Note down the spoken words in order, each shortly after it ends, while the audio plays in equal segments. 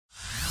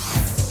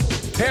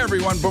Hey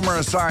everyone, Boomer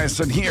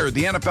Esiason here.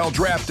 The NFL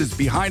Draft is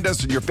behind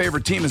us and your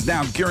favorite team is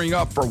now gearing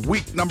up for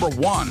week number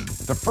 1.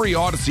 The free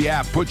Odyssey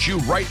app puts you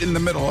right in the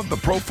middle of the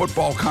pro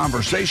football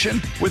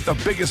conversation with the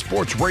biggest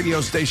sports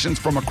radio stations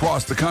from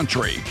across the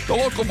country. The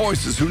local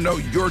voices who know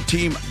your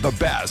team the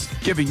best,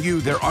 giving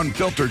you their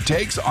unfiltered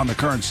takes on the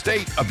current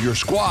state of your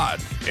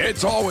squad.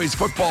 It's always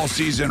football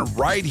season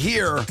right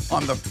here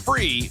on the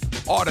free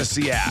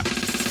Odyssey app.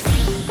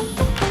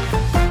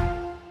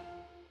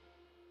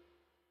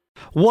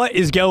 What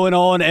is going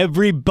on,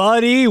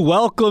 everybody?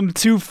 Welcome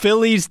to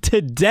Phillies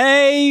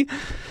Today.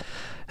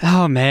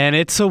 Oh, man,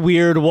 it's a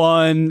weird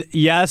one.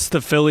 Yes,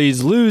 the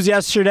Phillies lose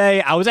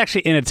yesterday. I was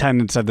actually in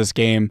attendance at this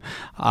game.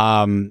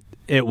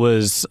 It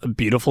was a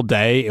beautiful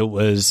day. It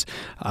was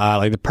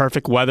like the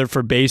perfect weather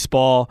for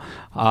baseball.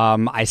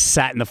 I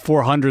sat in the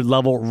 400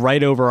 level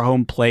right over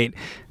home plate.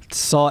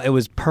 Saw it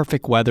was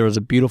perfect weather. It was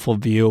a beautiful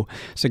view.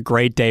 It's a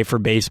great day for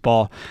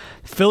baseball.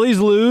 Phillies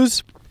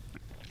lose.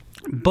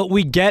 But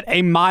we get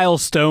a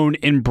milestone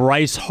in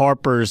Bryce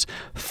Harper's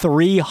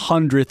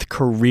 300th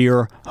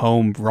career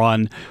home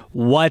run.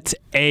 What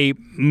a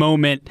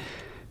moment.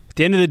 At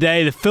the end of the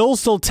day, the Phils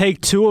still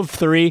take 2 of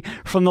 3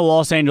 from the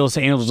Los Angeles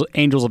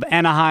Angels of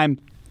Anaheim.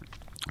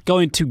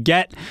 Going to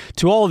get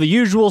to all the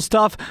usual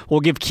stuff. We'll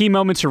give key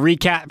moments to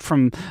recap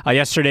from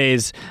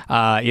yesterday's,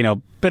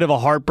 bit of a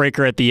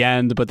heartbreaker at the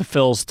end, but the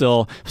Phils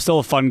still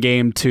a fun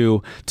game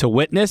to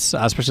witness,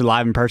 especially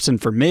live in person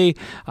for me.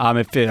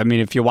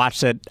 If you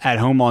watched it at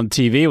home on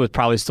TV, it was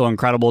probably still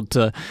incredible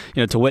to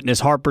witness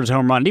Harper's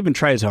home run, even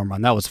Trey's home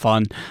run. That was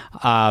fun.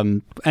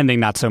 Ending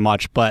not so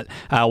much, but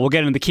we'll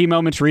get into the key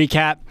moments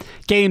recap,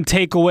 game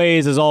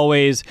takeaways as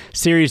always,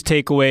 series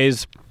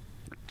takeaways.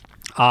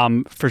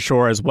 For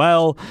sure as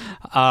well.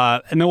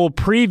 And then we'll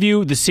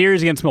preview the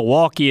series against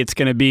Milwaukee. It's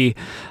going to be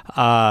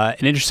an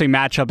interesting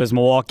matchup as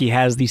Milwaukee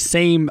has the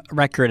same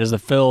record as the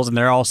Phils, and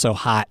they're also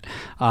hot.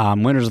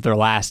 Winners of their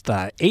last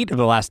 8 of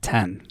the last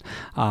 10.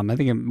 I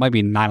think it might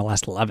be 9 of the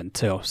last 11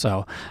 too.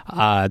 So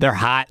they're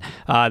hot.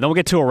 Then we'll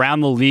get to around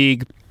the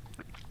league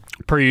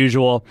per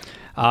usual.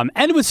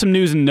 And with some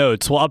news and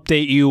notes, we'll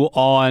update you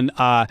on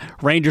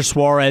Ranger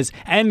Suarez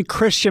and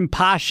Christian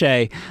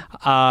Pache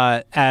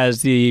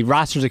as the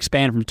rosters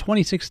expand from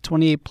 26 to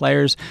 28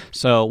 players.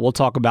 So we'll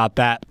talk about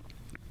that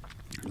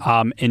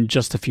in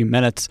just a few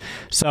minutes.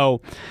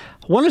 So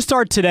I want to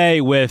start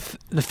today with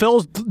the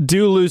Phils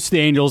do lose to the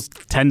Angels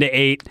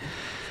 10-8.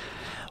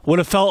 Would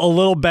have felt a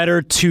little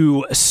better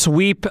to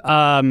sweep,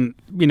 Shohei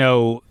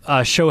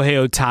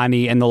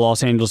Ohtani and the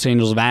Los Angeles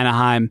Angels of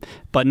Anaheim.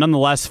 But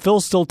nonetheless,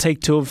 Phils still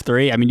take 2 of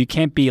 3. I mean, you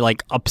can't be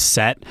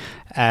upset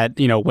at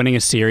winning a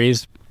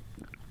series.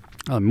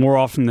 More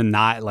often than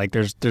not,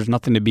 there's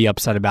nothing to be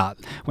upset about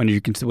when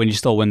you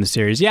still win the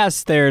series.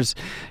 Yes, there's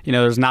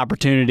an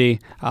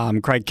opportunity.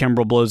 Craig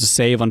Kimbrell blows a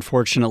save,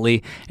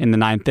 unfortunately, in the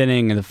 9th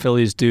inning, and the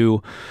Phillies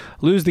do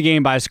lose the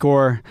game by a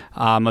score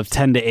of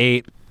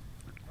 10-8.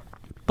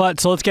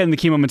 So let's get into the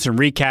key moments and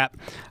recap.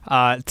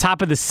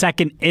 Top of the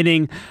 2nd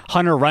inning,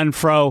 Hunter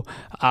Renfroe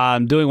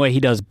doing what he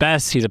does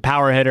best. He's a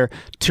power hitter,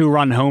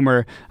 2-run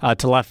homer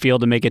to left field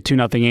to make it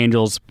 2-0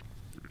 Angels.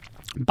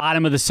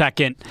 Bottom of the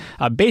 2nd,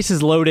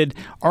 bases loaded,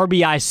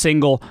 RBI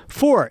single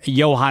for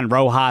Johan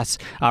Rojas.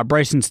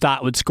 Bryson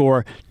Stott would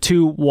score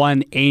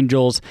 2-1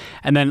 Angels.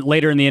 And then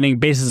later in the inning,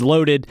 bases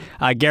loaded,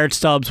 Garrett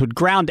Stubbs would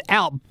ground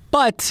out,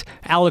 but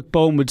Alec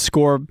Boehm would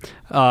score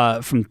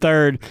from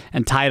third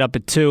and tie it up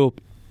at 2.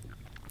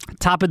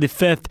 Top of the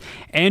 5th,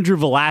 Andrew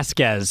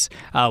Velasquez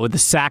with the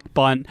sac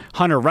bunt.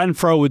 Hunter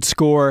Renfroe would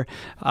score.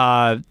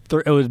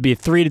 It would be a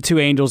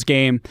 3-2 Angels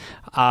game.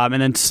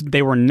 And then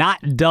they were not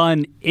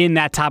done in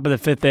that top of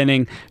the 5th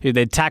inning.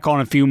 They'd tack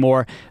on a few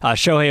more.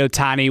 Shohei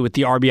Ohtani with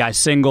the RBI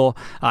single.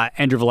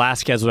 Andrew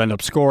Velasquez would end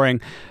up scoring.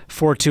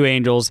 4-2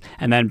 Angels.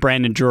 And then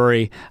Brandon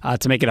Drury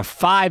to make it a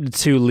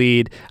 5-2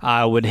 lead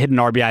would hit an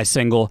RBI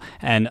single.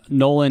 And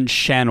Nolan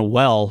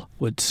Schanuel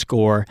would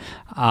score.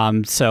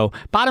 So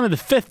bottom of the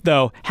 5th,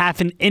 though,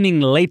 half an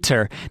inning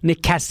later,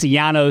 Nick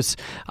Castellanos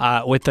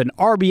with an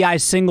RBI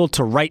single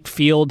to right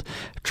field.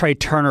 Trey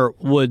Turner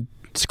would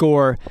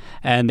score,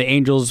 and the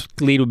Angels'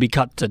 lead would be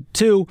cut to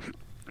 2.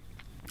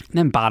 And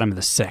then bottom of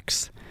the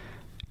 6th,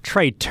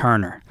 Trey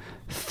Turner,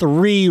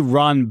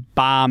 3-run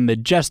bomb,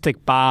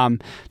 majestic bomb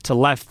to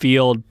left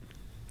field.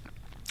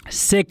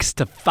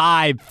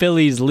 6-5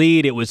 Phillies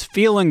lead. It was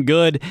feeling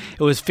good.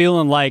 It was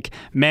feeling like,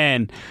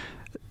 man,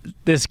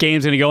 this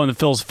game's going to go in the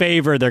Phils'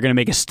 favor. They're going to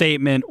make a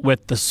statement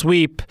with the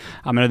sweep.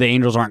 I know the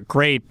Angels aren't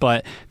great,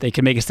 but they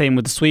can make a statement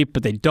with the sweep,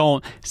 but they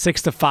don't.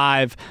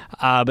 6-5.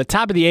 But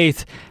top of the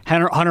 8th,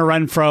 Hunter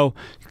Renfroe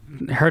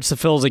hurts the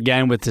Phils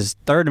again with his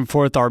 3rd and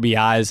 4th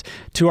RBIs.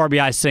 2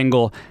 RBI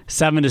single,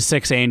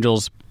 7-6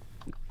 Angels.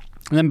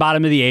 And then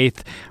bottom of the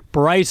 8th,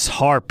 Bryce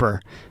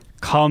Harper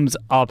comes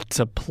up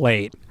to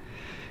plate,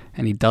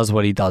 and he does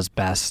what he does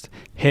best.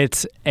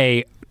 Hits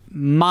a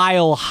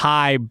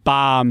mile-high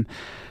bomb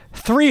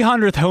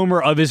 300th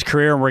homer of his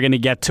career, and we're going to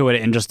get to it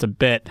in just a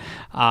bit,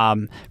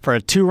 for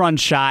a 2-run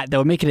shot that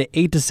would make it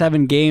an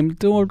 8-7 game.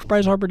 Doing what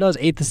Bryce Harper does,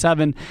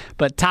 8-7.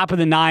 But top of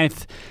the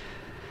 9th,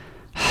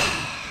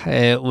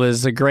 It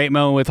was a great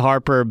moment with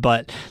Harper,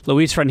 but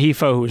Luis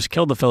Rengifo, who's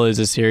killed the Phillies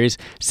this series,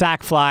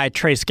 sac fly,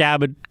 Trey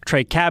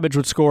Cabbage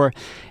would score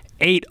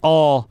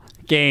 8-all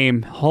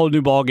game, whole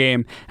new ball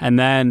game, and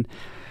then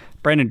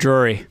Brandon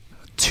Drury,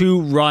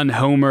 2-run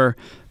homer,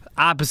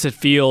 opposite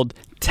field,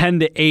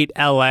 10-8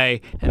 LA,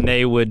 and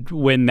they would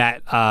win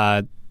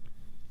that.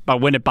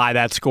 Win it by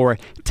that score,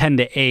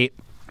 10-8.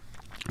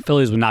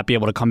 Phillies would not be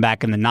able to come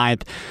back in the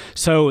ninth.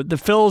 So the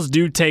Phils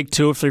do take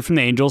 2 of 3 from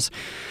the Angels.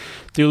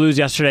 They lose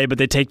yesterday, but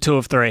they take 2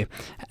 of 3.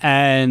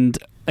 And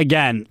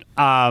again,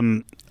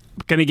 going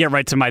to get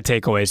right to my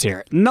takeaways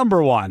here.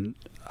 Number one,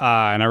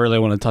 and I really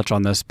want to touch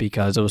on this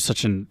because it was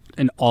such an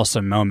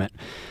awesome moment.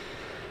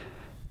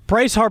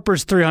 Bryce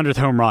Harper's 300th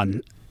home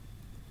run.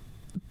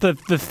 The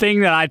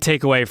thing that I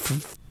take away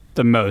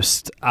the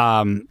most,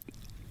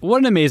 what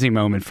an amazing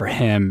moment for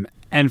him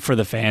and for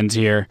the fans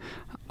here.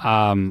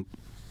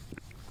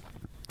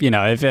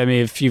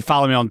 If you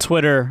follow me on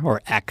Twitter,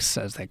 or X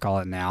as they call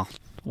it now,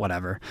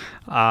 whatever,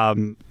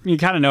 you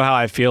kind of know how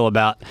I feel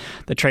about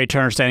the Trey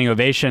Turner standing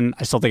ovation.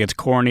 I still think it's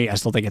corny. I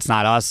still think it's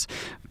not us,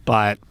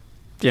 but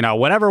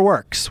whatever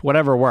works.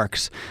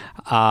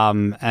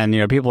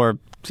 And people are,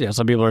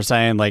 some people are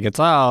saying like it's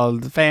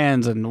the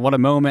fans and what a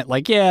moment.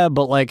 Like, yeah,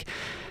 but like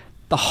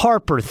the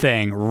Harper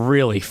thing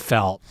really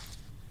felt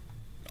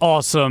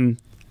awesome.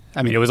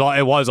 I mean, it was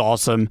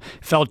awesome.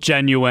 Felt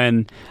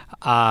genuine.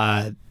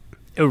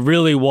 It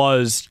really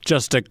was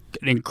just an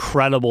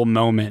incredible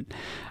moment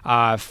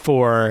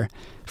for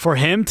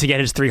him to get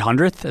his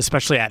 300th,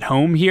 especially at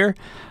home here.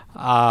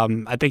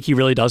 I think he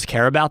really does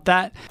care about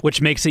that, which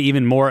makes it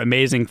even more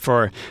amazing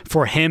for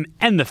him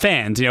and the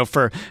fans.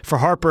 For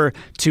Harper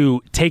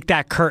to take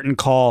that curtain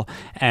call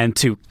and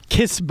to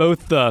kiss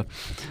both the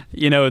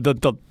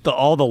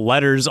all the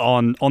letters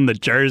on the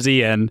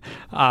jersey, and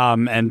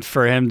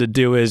for him to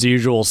do his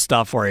usual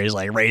stuff where he's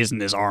like raising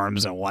his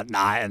arms and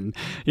whatnot, and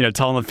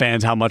telling the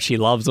fans how much he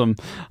loves them.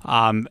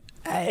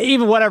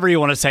 Even whatever you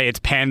want to say, it's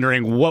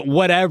pandering.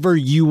 Whatever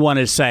you want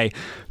to say,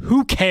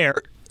 who cares?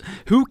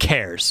 Who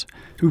cares?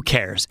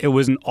 It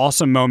was an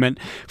awesome moment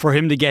for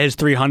him to get his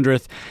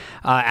 300th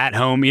at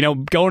home.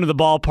 Going to the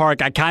ballpark,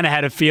 I kind of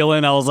had a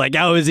feeling. I was like,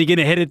 is he going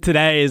to hit it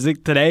today? Is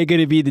it today going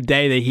to be the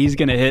day that he's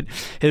going to hit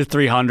his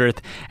 300th?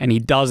 And he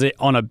does it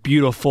on a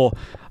beautiful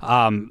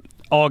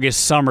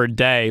August summer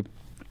day.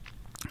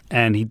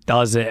 And he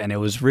does it, and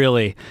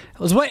honestly,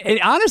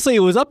 it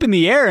was up in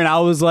the air, and I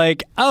was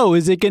like,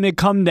 is it going to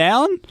come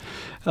down?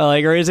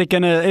 Or is it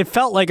going to... It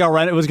felt like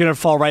it was going to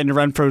fall right into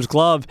Renfroe's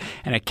glove,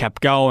 and it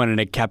kept going,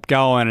 and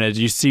as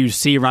you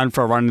see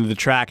Renfroe running to the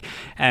track,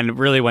 and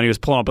really when he was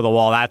pulling up at the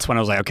wall, that's when I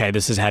was like, okay,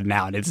 this is heading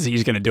out.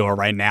 He's going to do it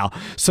right now.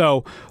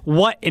 So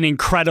what an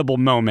incredible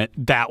moment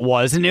that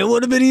was, and it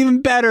would have been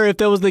even better if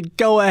there was the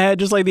go-ahead,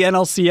 just like the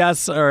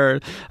NLCS or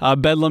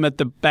Bedlam at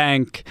the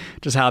Bank,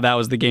 just how that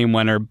was the game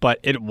winner, but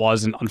it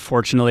wasn't,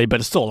 unfortunately,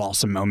 but it's still an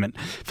awesome moment.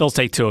 Phil's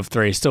take 2 of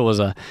 3. Still was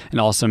an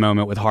awesome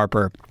moment with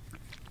Harper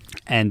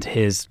and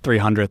his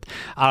 300th.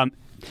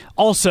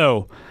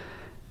 Also,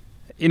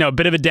 a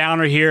bit of a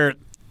downer here.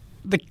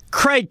 The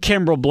Craig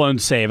Kimbrell blown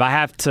save. I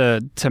have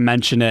to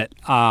mention it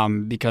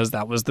because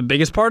that was the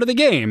biggest part of the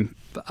game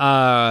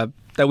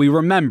that we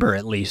remember,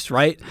 at least,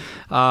 right?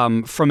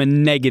 From a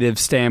negative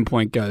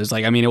standpoint goes.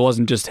 It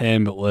wasn't just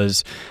him. It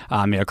was,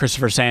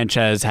 Christopher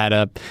Sanchez had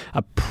a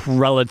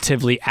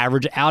relatively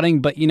average outing,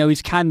 but,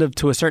 he's kind of,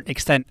 to a certain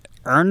extent,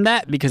 earned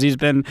that because he's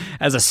been,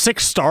 as a 6th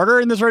starter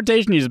in this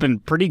rotation, he's been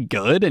pretty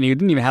good, and he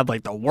didn't even have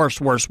like the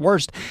worst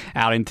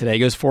outing today. He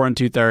goes 4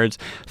 2/3,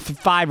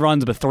 5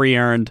 runs but 3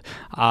 earned.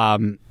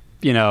 Gregory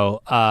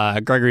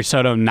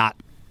Soto not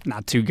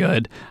too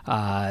good.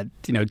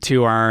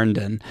 2 earned,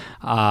 and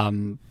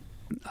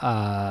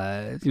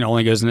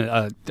only goes in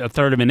a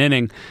third of an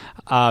inning.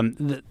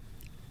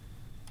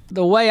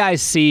 The way I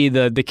see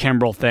the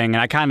Kimbrell thing,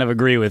 and I kind of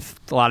agree with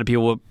a lot of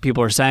people, what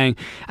people are saying,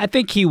 I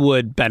think he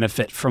would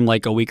benefit from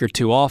like a week or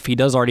 2 off. He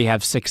does already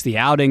have 60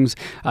 outings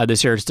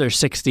this year. There's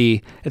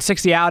 60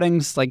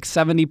 outings, like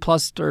 70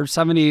 plus or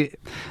 70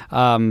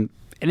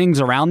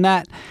 innings around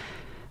that.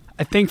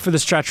 I think for the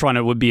stretch run,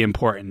 it would be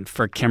important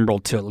for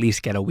Kimbrell to at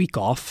least get a week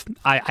off.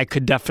 I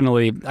could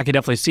definitely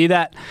see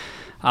that,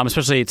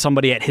 especially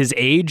somebody at his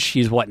age.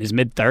 He's in his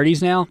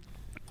mid-30s now.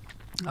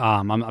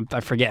 I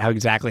forget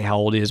exactly how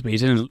old he is, but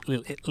he's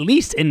at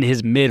least in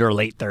his mid or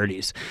late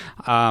 30s.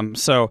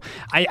 So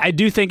I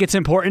do think it's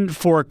important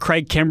for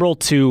Craig Kimbrell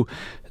to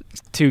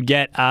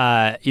get,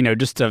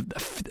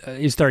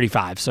 he's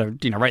 35, so,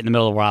 right in the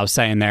middle of what I was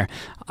saying there.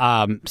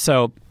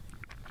 So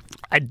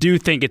I do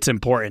think it's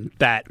important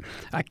that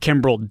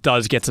Kimbrell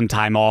does get some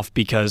time off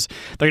because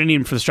they're going to need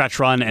him for the stretch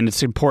run, and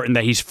it's important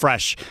that he's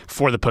fresh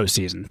for the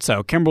postseason.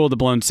 So Kimbrell with the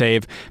blown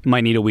save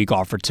might need a week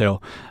off or 2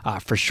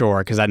 for sure,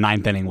 because that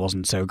 9th inning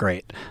wasn't so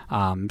great.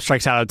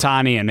 Strikes out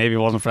Ohtani, and maybe it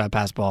wasn't for that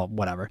pass ball,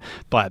 whatever.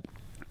 But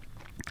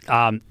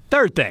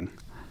third thing,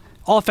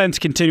 offense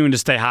continuing to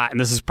stay hot, and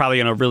this is probably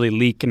going to really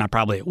leak, and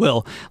it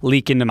will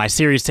leak into my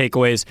series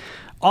takeaways.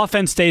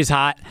 Offense stays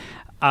hot.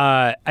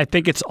 I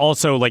think it's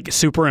also like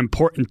super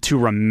important to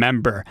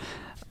remember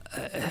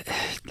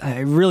I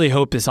really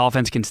hope this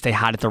offense can stay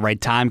hot at the right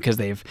time because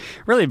they've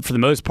really, for the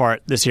most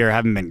part, this year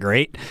haven't been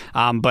great.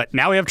 But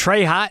now we have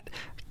Trey hot.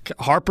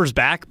 Harper's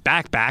back.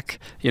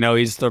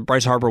 He's the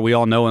Bryce Harper we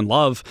all know and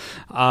love.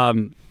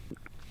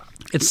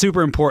 It's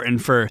super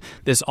important for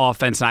this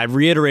offense, and I've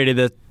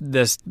reiterated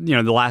this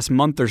the last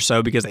month or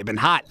so because they've been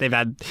hot. They've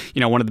had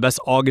one of the best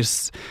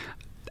Augusts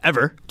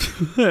ever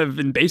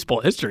in baseball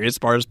history as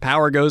far as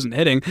power goes and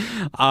hitting.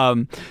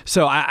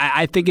 So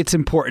I think it's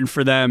important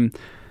for them.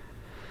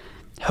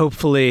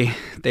 Hopefully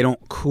they don't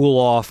cool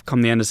off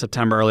come the end of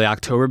September, early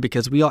October,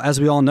 because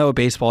as we all know,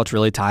 baseball, it's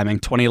really timing.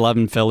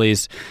 2011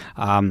 Phillies,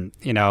 on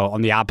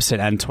the opposite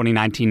end,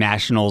 2019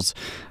 Nationals,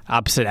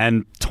 opposite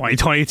end,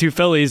 2022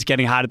 Phillies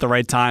getting hot at the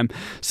right time.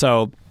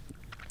 So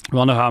we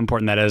all know how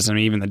important that is. I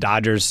mean, even the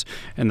Dodgers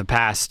in the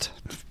past,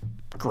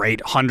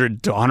 great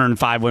 100 to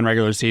 105 win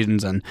regular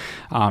seasons and,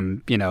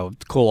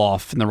 cool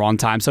off in the wrong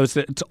time. So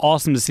it's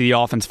awesome to see the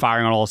offense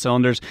firing on all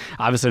cylinders.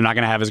 Obviously, they're not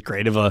going to have as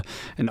great of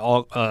an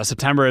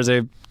September as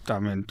you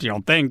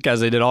don't think,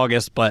 as they did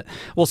August, but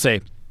we'll see.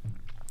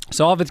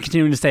 So offense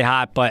continuing to stay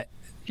hot, but,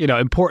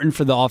 important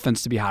for the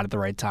offense to be hot at the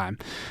right time.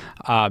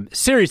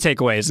 Series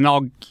takeaways,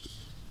 and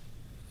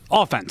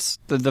offense,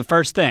 the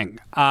first thing.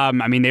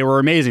 They were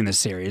amazing this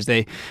series.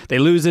 They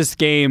lose this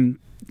game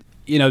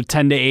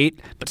 10-8,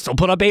 but still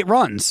put up 8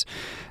 runs.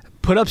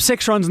 Put up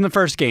 6 runs in the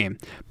first game.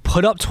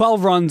 Put up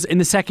 12 runs in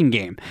the second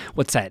game.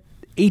 What's that?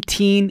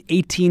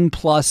 18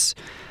 plus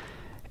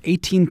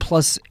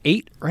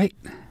 8, right?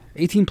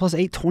 18 plus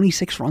 8,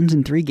 26 runs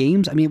in 3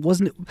 games. I mean, it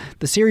wasn't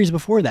the series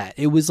before that.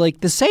 It was like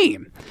the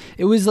same.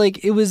 It was the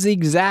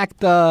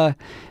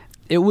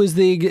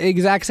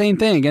exact same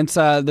thing against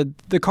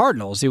the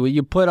Cardinals.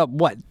 You put up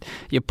what?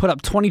 You put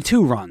up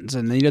 22 runs,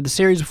 and the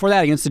series before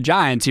that against the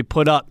Giants, you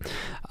put up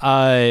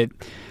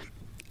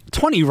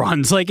 20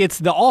 runs. Like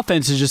the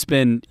offense has just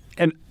been,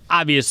 and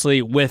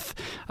obviously with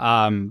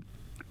the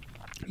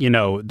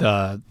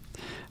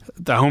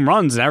home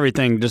runs and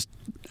everything just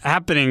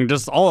happening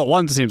just all at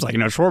once. It seems like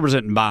Schwarber's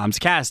hitting bombs,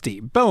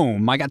 Casty,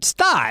 boom, I got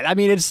Stott. I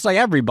mean, it's just like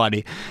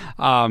everybody,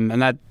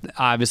 and that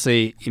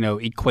obviously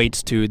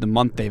equates to the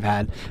month they've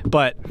had.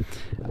 But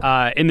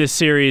in this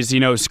series,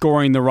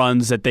 scoring the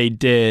runs that they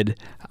did.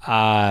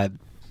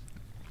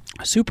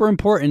 Super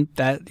important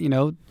that,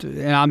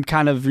 and I'm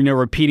kind of,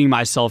 repeating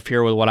myself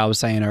here with what I was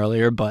saying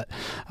earlier, but,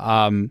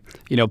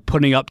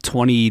 putting up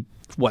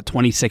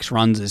 26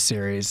 runs this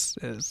series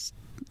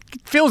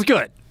feels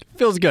good.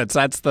 Feels good. So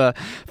that's the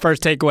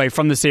first takeaway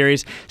from the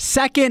series.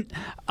 Second,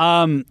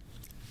 and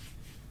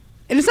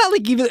it's not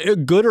like even a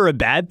good or a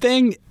bad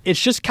thing.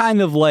 It's just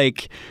kind of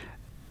like,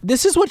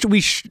 this is what we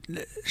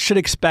should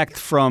expect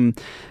from,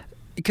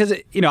 because,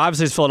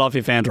 obviously as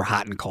Philadelphia fans, we're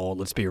hot and cold,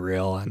 let's be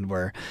real, and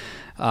we're,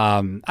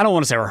 I don't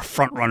want to say we're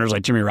front runners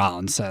like Jimmy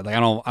Rollins said. Like I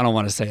don't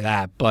want to say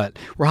that, but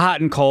we're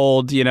hot and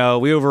cold. We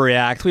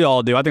overreact. We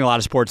all do. I think a lot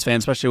of sports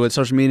fans, especially with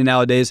social media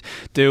nowadays,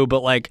 do.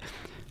 But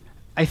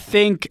I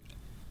think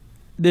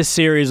this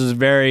series was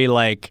very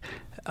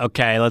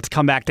okay, let's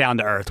come back down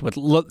to earth with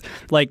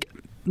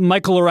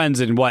Michael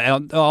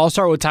Lorenzen. I'll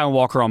start with Taijuan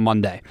Walker on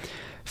Monday.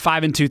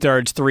 5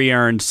 2/3, 3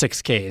 earned,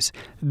 6 Ks.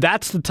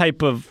 That's the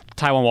type of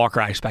Taijuan Walker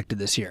I expected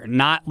this year.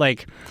 Not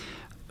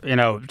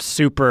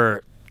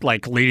super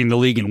leading the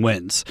league in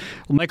wins.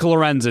 Michael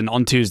Lorenzen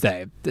on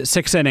Tuesday,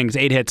 6 innings,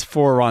 8 hits,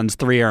 4 runs,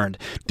 3 earned,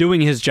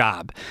 doing his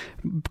job.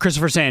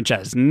 Christopher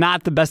Sanchez,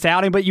 not the best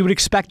outing, but you would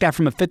expect that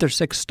from a 5th or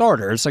 6th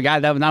starter. It's a guy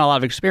that has not a lot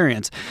of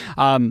experience.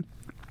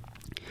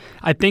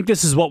 I think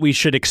this is what we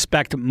should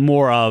expect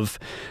more of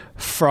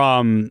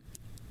from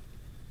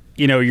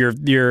your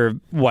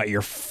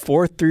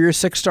 4th through your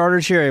 6th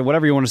starters here,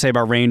 whatever you want to say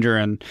about Ranger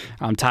and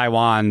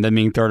Taijuan, them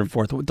being 3rd and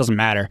 4th, it doesn't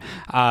matter.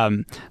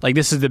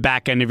 This is the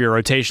back end of your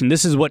rotation.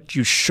 This is what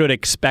you should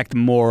expect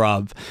more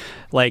of.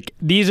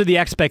 These are the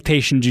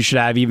expectations you should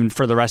have even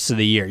for the rest of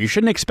the year. You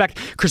shouldn't expect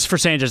Christopher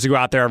Sanchez to go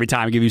out there every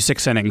time and give you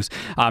 6 innings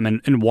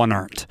and 1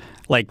 earned.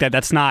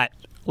 That's not,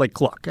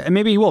 look, and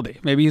maybe he will be.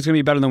 Maybe he's going to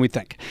be better than we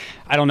think.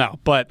 I don't know.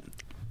 But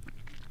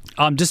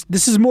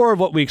this is more of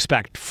what we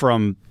expect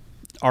from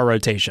our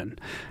rotation.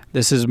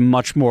 This is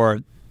much more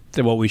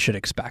than what we should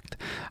expect.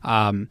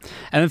 And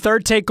the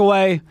third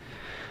takeaway,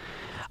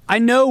 I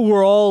know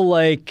we're all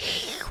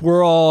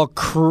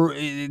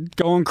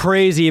going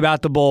crazy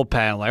about the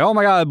bullpen. Oh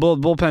my God, the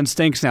bullpen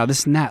stinks now.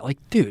 This and that.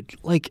 Dude,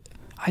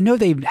 I know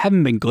they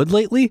haven't been good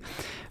lately,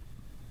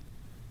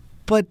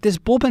 but this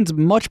bullpen's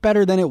much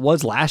better than it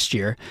was last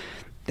year.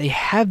 They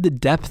have the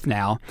depth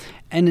now,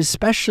 and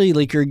especially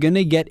you're going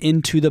to get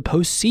into the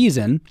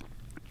postseason,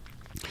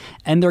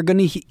 and they're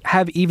going to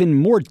have even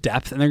more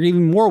depth, and they're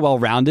even more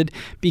well-rounded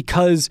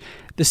because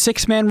the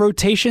 6-man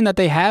rotation that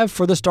they have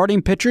for the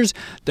starting pitchers,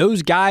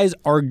 those guys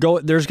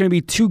there's going to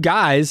be 2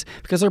 guys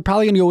because they're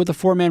probably going to go with a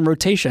 4-man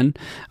rotation.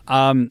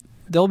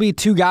 There'll be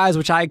 2 guys,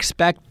 which I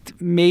expect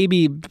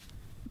maybe,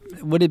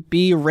 would it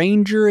be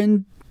Ranger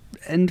and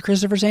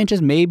Christopher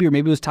Sanchez? Maybe, or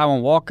maybe it was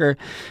Taijuan Walker.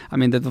 I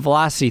mean, the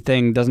velocity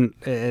thing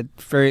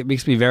it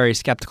makes me very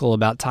skeptical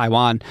about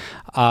Taijuan.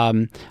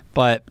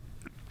 But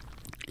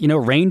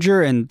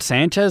Ranger and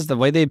Sanchez, the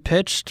way they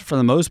pitched for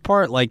the most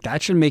part, like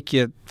that should make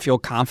you feel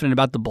confident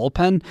about the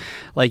bullpen.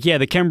 Like, yeah,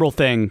 the Kimbrel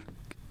thing,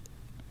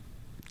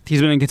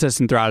 he's been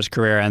inconsistent throughout his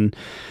career, and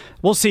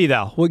we'll see,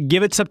 though. We'll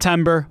give it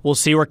September. We'll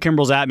see where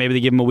Kimbrel's at. Maybe they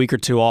give him a week or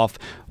two off.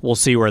 We'll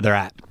see where they're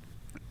at.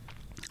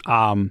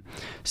 And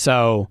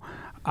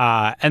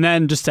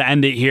then just to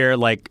end it here,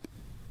 like,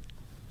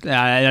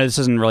 this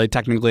isn't really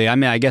technically, I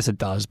mean, I guess it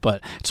does,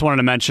 but just wanted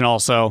to mention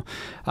also,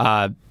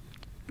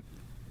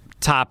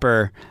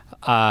 Topper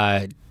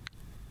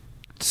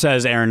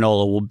says Aaron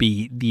Nola will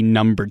be the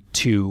number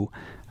 2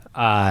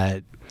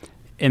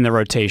 in the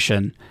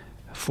rotation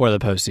for the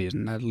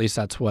postseason. At least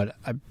that's what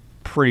I'm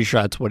pretty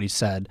sure that's what he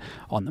said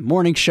on the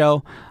morning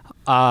show.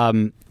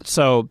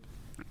 So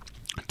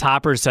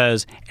Topper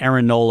says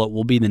Aaron Nola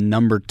will be the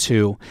number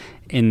 2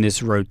 in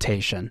this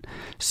rotation.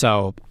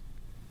 So,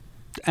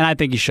 and I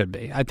think he should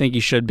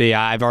be.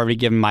 I've already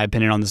given my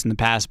opinion on this in the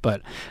past,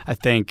 but I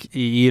think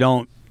you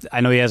don't. I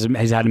know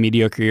he's had a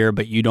mediocre year,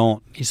 but you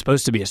don't. He's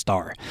supposed to be a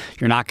star.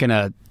 You're not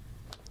gonna.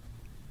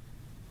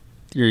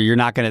 You're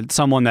not gonna.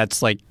 Someone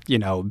that's like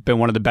been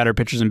one of the better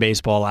pitchers in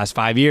baseball the last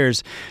 5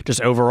 years.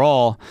 Just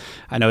overall,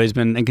 I know he's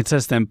been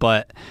inconsistent,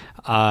 but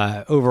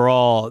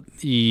overall,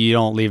 you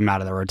don't leave him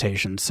out of the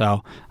rotation.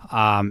 So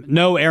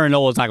no, Aaron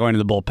Nola is not going to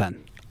the bullpen.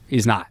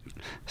 He's not.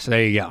 So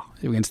there you go.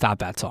 We can stop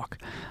that talk.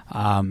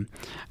 All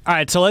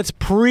right, so let's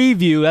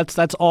preview.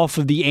 That's off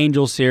of the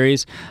Angels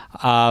series.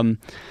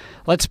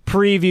 Let's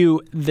preview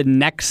the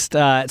next.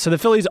 So the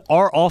Phillies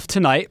are off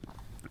tonight,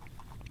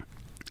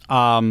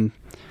 and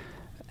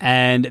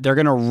they're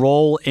going to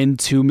roll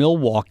into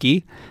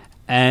Milwaukee,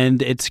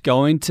 and it's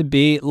going to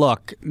be.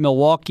 Look,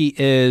 Milwaukee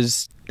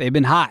they've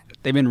been hot.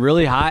 They've been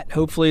really hot.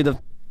 Hopefully the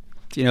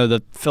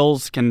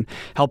Phils can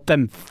help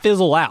them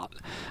fizzle out.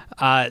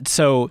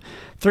 So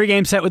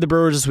 3-game set with the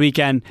Brewers this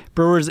weekend.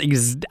 Brewers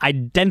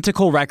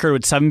identical record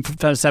with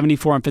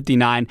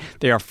 74-59.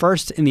 They are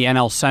first in the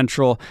NL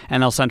Central.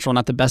 NL Central,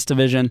 not the best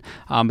division,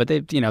 but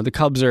they, the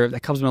Cubs been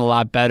a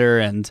lot better,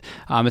 and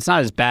it's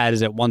not as bad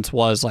as it once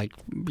was. Like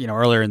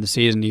earlier in the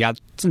season, you got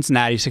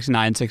Cincinnati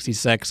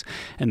 69-66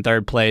 in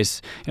third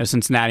place.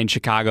 Cincinnati and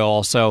Chicago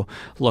also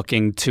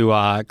looking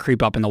to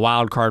creep up in the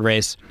wild card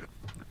race.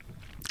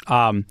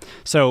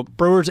 So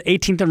Brewers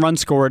 18th in runs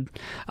scored,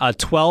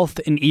 12th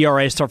in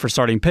ERA for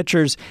starting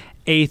pitchers,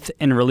 8th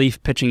in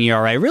relief pitching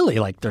ERA. Really,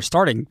 like their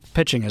starting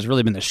pitching has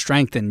really been the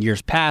strength in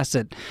years past.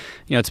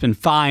 It's been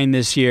fine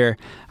this year.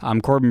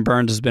 Corbin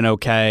Burns has been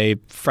okay.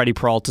 Freddie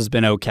Peralta's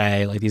been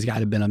okay. Like these guys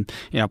have been,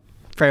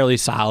 fairly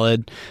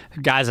solid.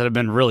 Guys that have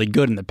been really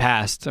good in the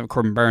past.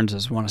 Corbin Burns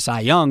has won a Cy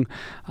Young,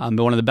 been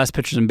one of the best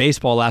pitchers in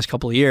baseball the last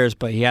couple of years,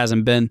 but he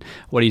hasn't been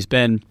what he's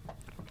been.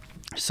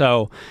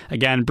 So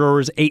again,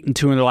 Brewers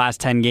 8-2 in the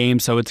last 10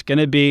 games. So it's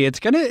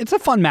a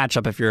fun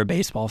matchup if you're a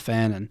baseball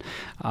fan, and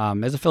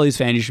as a Phillies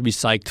fan, you should be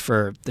psyched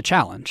for the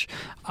challenge.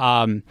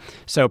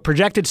 So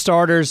projected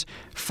starters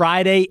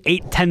Friday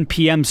 8:10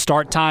 p.m.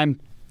 start time.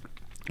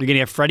 You're going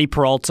to have Freddie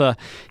Peralta.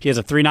 He has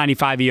a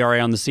 3.95 ERA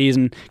on the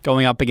season,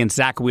 going up against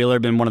Zach Wheeler,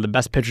 been one of the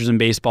best pitchers in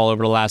baseball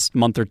over the last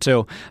month or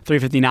two.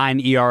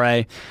 3.59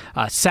 ERA.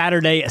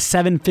 Saturday,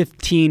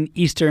 7:15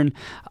 Eastern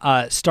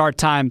start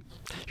time.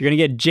 You're going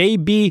to get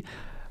JB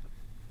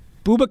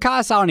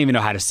Bukakas. I don't even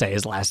know how to say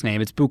his last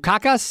name. It's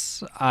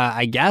Bukakas,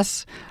 I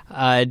guess.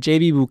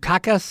 JB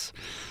Bukakas,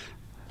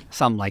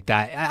 something like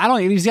that.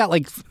 He's got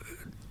like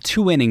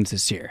 2 innings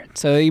this year.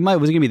 So was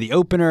going to be the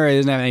opener. He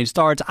doesn't have any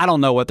starts. I don't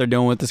know what they're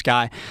doing with this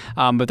guy.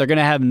 But they're going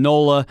to have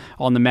Nola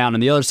on the mound on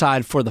the other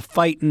side for the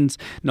Fightins.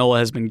 Nola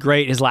has been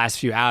great his last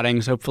few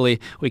outings.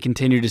 Hopefully we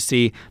continue to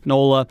see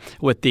Nola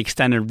with the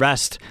extended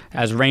rest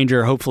as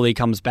Ranger hopefully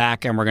comes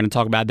back, and we're going to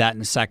talk about that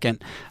in a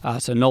second.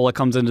 So Nola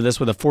comes into this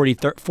with a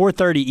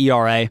 4.30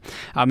 ERA.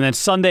 And then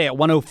Sunday at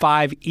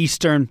 1:05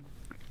 Eastern,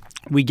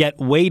 we get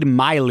Wade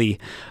Miley,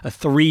 a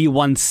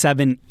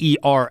 3.17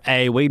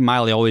 ERA. Wade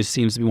Miley always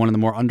seems to be one of the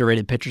more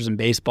underrated pitchers in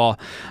baseball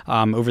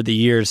over the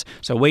years.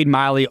 So Wade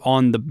Miley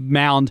on the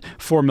mound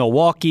for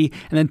Milwaukee.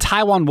 And then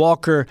Taijuan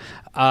Walker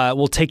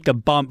will take the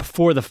bump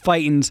for the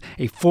Fightins,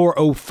 a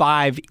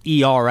 4.05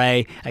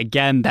 ERA.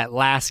 Again, that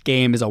last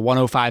game is a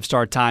 1:05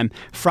 start time.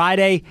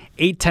 Friday,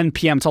 8:10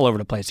 p.m. It's all over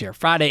the place here.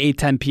 Friday,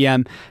 8:10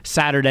 p.m.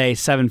 Saturday,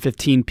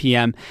 7:15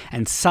 p.m.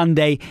 And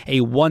Sunday,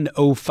 a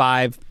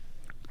 1:05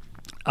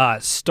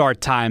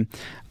 start time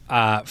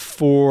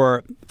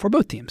for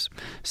both teams.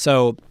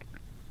 So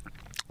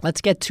let's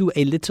get to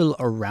a little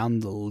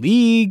around the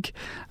league.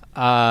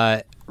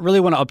 Really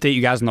want to update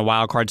you guys on the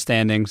wild card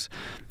standings.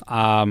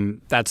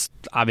 That's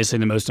obviously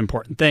the most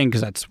important thing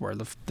because that's where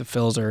the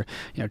Phils are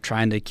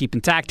trying to keep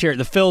intact here.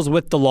 The Phils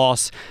with the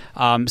loss,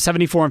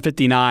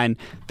 74-59.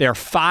 They're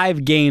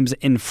 5 games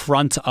in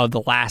front of the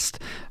last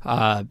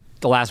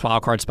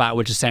wild card spot,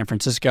 which is San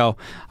Francisco.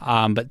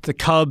 But the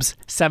Cubs,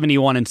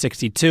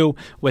 71-62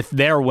 with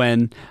their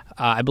win.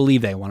 I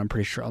believe they won. I'm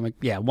pretty sure.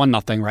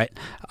 1-0, right?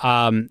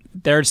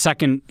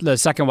 The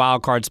second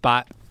wild card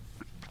spot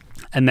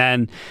And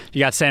then you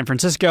got San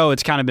Francisco.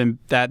 It's kind of been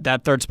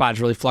that third spot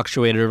has really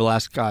fluctuated over the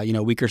last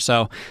week or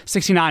so.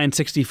 69 and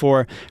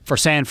 64 for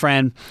San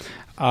Fran.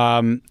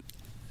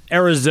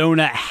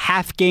 Arizona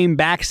half game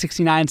back,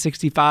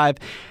 69-65.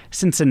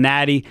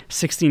 Cincinnati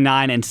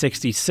 69 and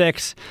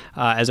 66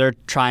 as they're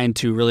trying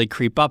to really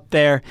creep up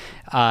there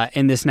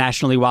in this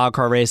National League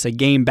wildcard race. A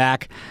game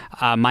back.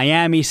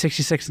 Miami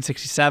 66 and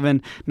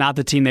 67, not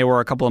the team they were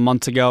a couple of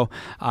months ago.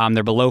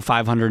 They're below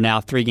 500 now,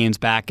 3 games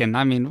back. And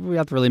I mean, we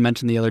have to really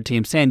mention the other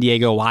teams: San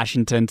Diego,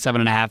 Washington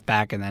 7.5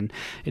 back, and then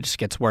it just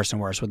gets worse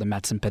and worse with the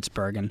Mets and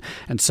Pittsburgh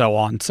and so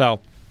on. So.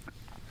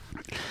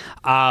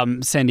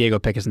 San Diego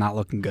pick is not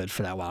looking good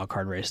for that wild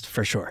card race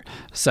for sure.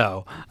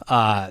 So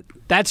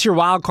that's your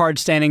wild card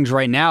standings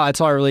right now.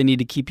 That's all I really need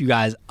to keep you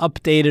guys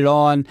updated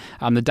on.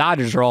 The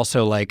Dodgers are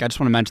also I just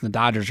want to mention the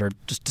Dodgers are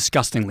just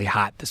disgustingly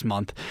hot this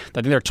month.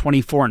 I think they're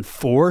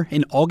 24-4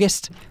 in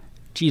August.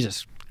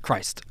 Jesus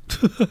Christ.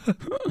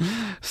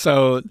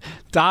 So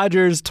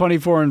Dodgers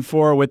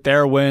 24-4 with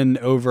their win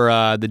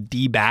over the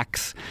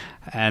D-backs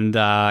and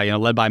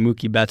led by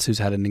Mookie Betts, who's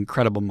had an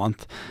incredible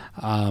month.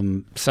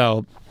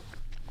 So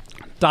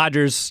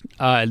Dodgers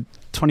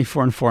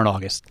 24-4 in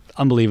August.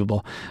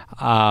 Unbelievable.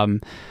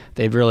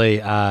 They've really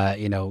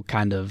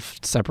kind of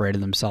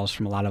separated themselves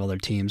from a lot of other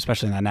teams,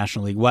 especially in that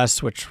National League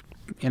West, which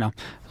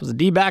was the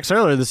D-backs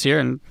earlier this year,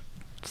 and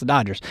it's the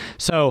Dodgers.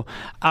 So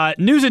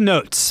news and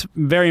notes,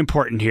 very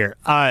important here.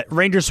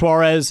 Ranger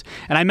Suarez,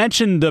 and I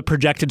mentioned the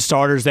projected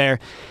starters there.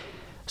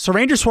 So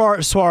Ranger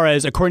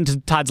Suarez, according to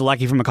Todd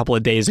Zielecki from a couple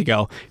of days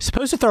ago, is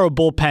supposed to throw a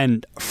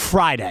bullpen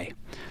Friday.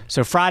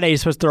 So Friday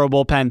he's supposed to throw a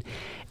bullpen.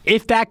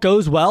 If that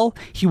goes well,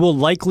 he will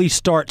likely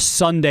start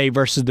Sunday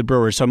versus the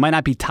Brewers. So it might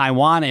not be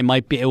Taiwan.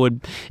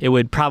 It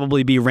would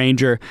probably be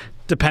Ranger,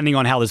 depending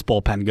on how this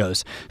bullpen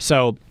goes.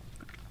 So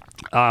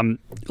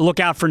look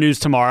out for news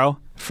tomorrow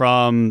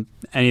from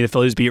any of the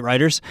Phillies beat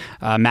writers.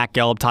 Matt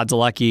Gelb, Todd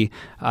Zielecki,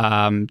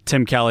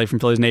 Tim Kelly from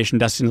Phillies Nation,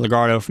 Destiny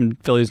Legardo from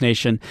Phillies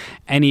Nation.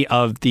 Any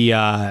of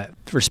the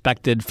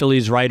respected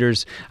Phillies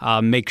writers,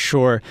 make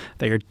sure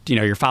that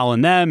you're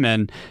following them,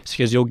 and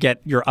because you'll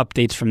get your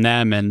updates from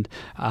them and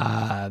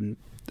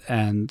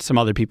some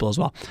other people as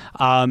well.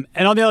 And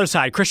on the other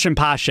side, Christian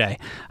Pache,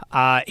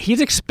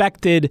 he's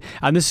expected.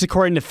 This is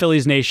according to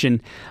Phillies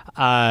Nation.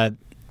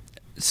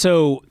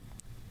 So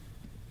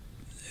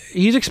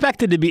he's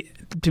expected to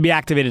be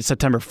activated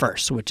September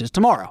 1st, which is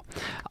tomorrow.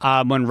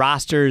 When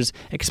rosters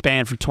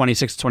expand from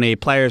 26 to 28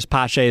 players,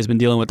 Pache has been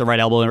dealing with the right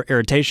elbow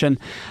irritation.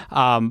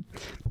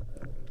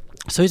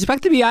 So he's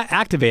expected to be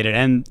activated,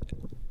 and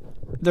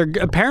they're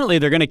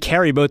going to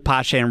carry both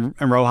Pache and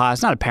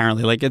Rojas. Not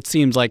apparently, it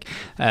seems like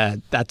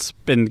was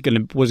going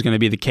to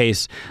be the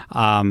case.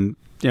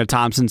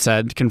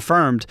 Thompson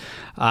confirmed,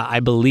 I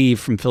believe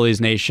from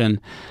Phillies Nation,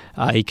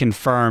 he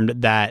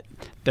confirmed that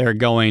they're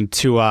going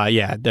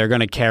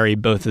to carry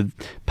both of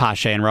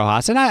Pache and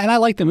Rojas, and I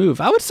like the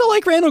move. I would still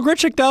like Randall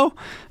Grichuk though.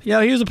 He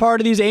was a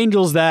part of these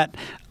Angels that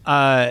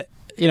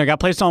got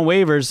placed on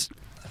waivers.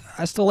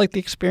 I still like the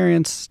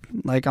experience.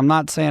 I'm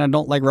not saying I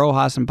don't like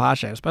Rojas and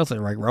Pache, especially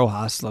like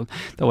Rojas,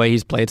 the way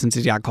he's played since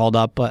he got called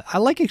up. But I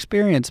like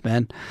experience,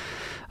 man.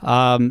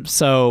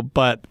 So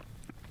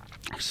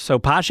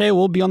Pache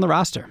will be on the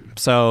roster.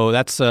 So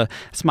that's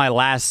my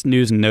last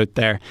news and note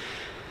there.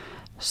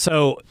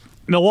 So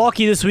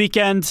Milwaukee this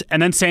weekend,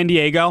 and then San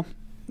Diego.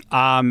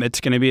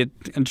 It's going to be an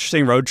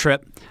interesting road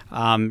trip.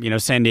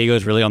 San Diego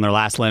is really on their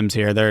last limbs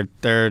here.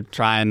 They're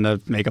trying to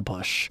make a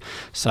push.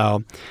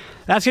 So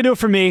that's going to do it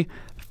for me.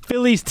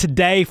 Phillies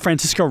today,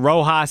 Francisco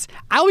Rojas.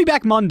 I'll be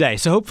back Monday,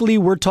 so hopefully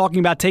we're talking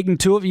about taking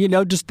 2 of,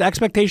 just the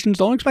expectations.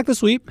 Don't expect a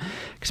sweep.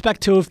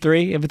 Expect 2 of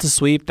 3. If it's a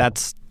sweep,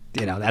 that's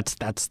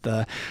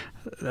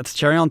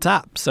cherry on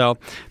top. So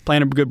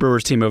playing a good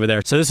Brewers team over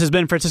there. So this has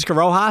been Francisco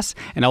Rojas,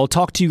 and I will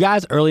talk to you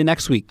guys early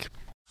next week.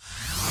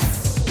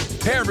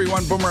 Hey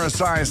everyone, Boomer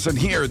Esiason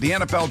here. The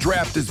NFL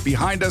Draft is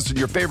behind us and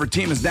your favorite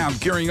team is now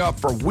gearing up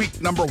for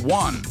week number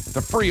 1.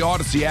 The free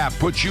Odyssey app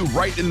puts you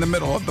right in the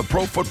middle of the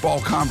pro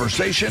football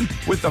conversation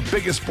with the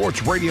biggest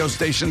sports radio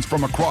stations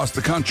from across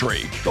the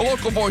country. The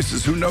local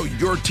voices who know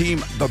your team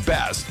the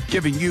best,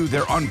 giving you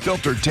their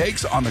unfiltered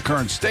takes on the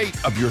current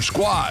state of your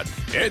squad.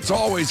 It's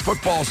always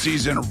football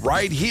season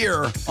right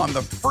here on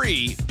the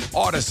free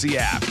Odyssey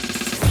app.